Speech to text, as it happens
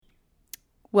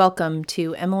Welcome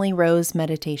to Emily Rose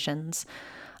Meditations.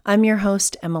 I'm your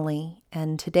host, Emily,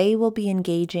 and today we'll be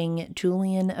engaging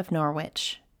Julian of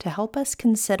Norwich to help us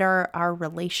consider our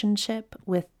relationship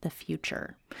with the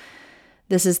future.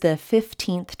 This is the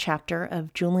 15th chapter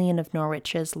of Julian of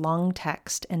Norwich's long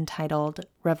text entitled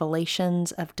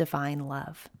Revelations of Divine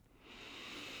Love.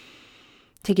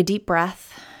 Take a deep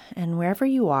breath, and wherever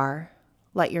you are,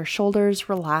 let your shoulders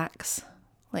relax,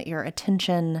 let your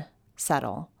attention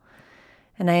settle.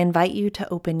 And I invite you to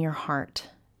open your heart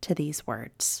to these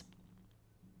words.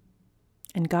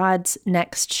 And God's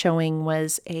next showing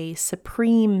was a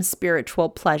supreme spiritual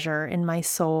pleasure in my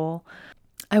soul.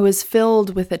 I was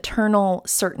filled with eternal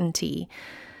certainty,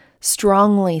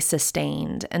 strongly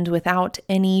sustained and without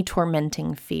any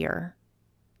tormenting fear.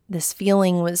 This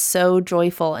feeling was so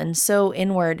joyful and so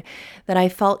inward that I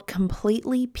felt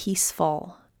completely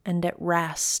peaceful and at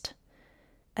rest,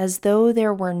 as though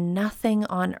there were nothing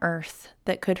on earth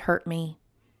that could hurt me.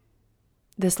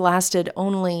 This lasted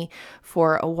only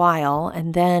for a while,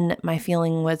 and then my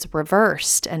feeling was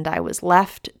reversed, and I was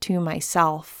left to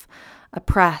myself,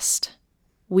 oppressed,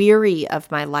 weary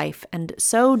of my life, and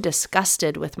so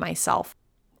disgusted with myself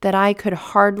that I could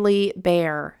hardly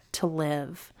bear to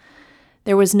live.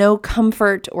 There was no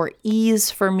comfort or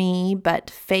ease for me but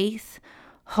faith,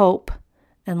 hope,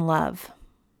 and love.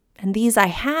 And these I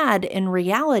had in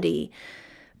reality,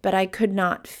 but I could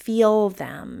not feel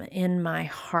them in my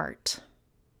heart.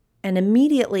 And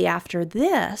immediately after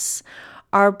this,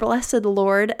 our blessed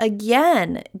Lord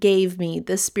again gave me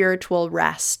the spiritual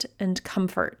rest and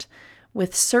comfort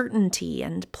with certainty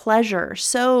and pleasure,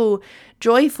 so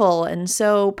joyful and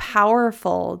so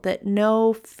powerful that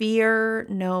no fear,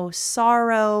 no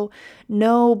sorrow,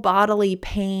 no bodily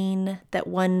pain that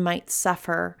one might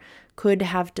suffer could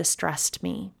have distressed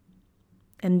me.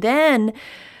 And then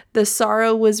the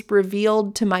sorrow was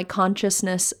revealed to my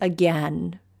consciousness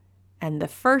again, and the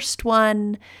first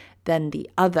one, then the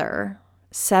other,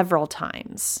 several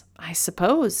times, I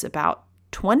suppose about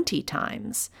 20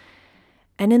 times.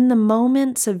 And in the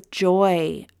moments of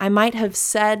joy, I might have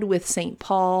said with St.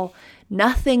 Paul,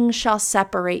 "Nothing shall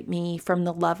separate me from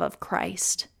the love of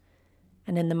Christ."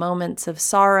 And in the moments of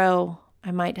sorrow, I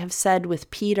might have said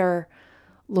with Peter,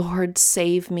 "Lord,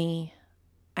 save me.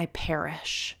 I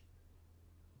perish."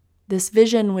 This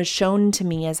vision was shown to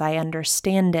me as I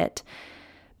understand it,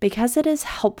 because it is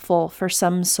helpful for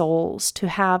some souls to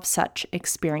have such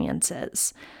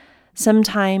experiences,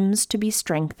 sometimes to be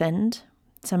strengthened,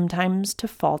 sometimes to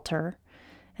falter,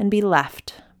 and be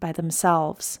left by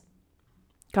themselves.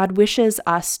 God wishes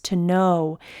us to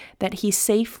know that He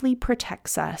safely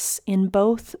protects us in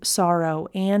both sorrow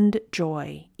and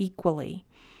joy equally.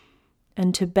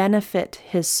 And to benefit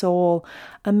his soul,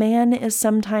 a man is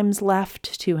sometimes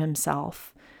left to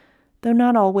himself, though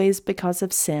not always because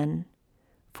of sin.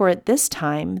 For at this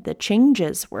time the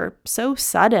changes were so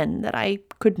sudden that I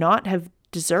could not have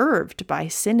deserved by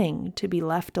sinning to be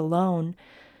left alone.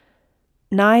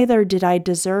 Neither did I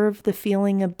deserve the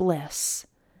feeling of bliss,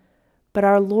 but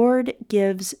our Lord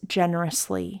gives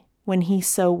generously when He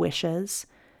so wishes,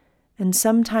 and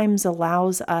sometimes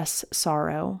allows us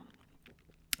sorrow.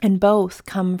 And both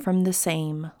come from the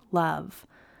same love.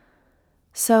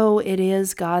 So it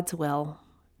is God's will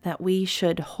that we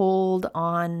should hold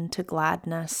on to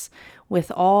gladness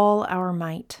with all our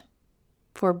might,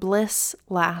 for bliss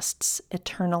lasts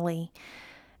eternally,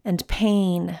 and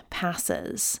pain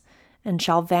passes and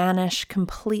shall vanish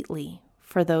completely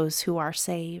for those who are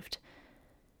saved.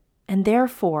 And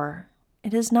therefore,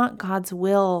 it is not God's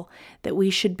will that we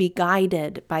should be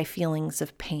guided by feelings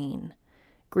of pain,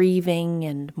 grieving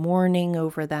and mourning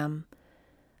over them,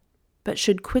 but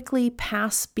should quickly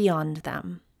pass beyond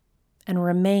them and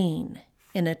remain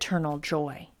in eternal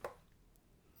joy.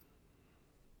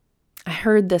 I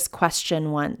heard this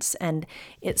question once, and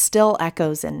it still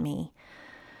echoes in me.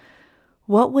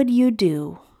 What would you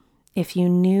do if you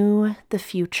knew the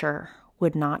future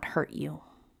would not hurt you?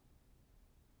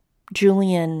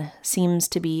 Julian seems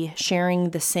to be sharing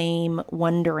the same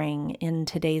wondering in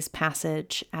today's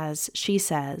passage as she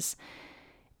says,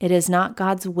 "It is not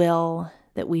God's will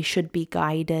that we should be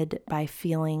guided by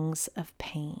feelings of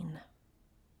pain."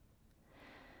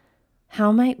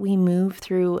 How might we move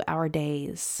through our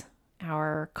days,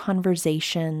 our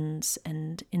conversations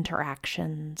and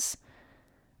interactions,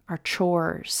 our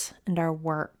chores and our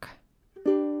work,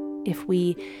 if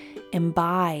we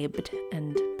imbibed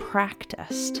and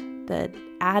practiced the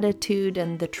attitude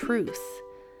and the truth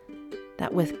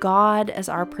that with God as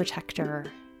our protector,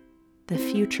 the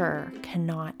future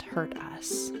cannot hurt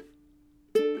us?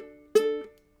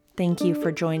 Thank you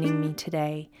for joining me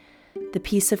today. The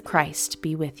peace of Christ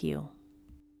be with you.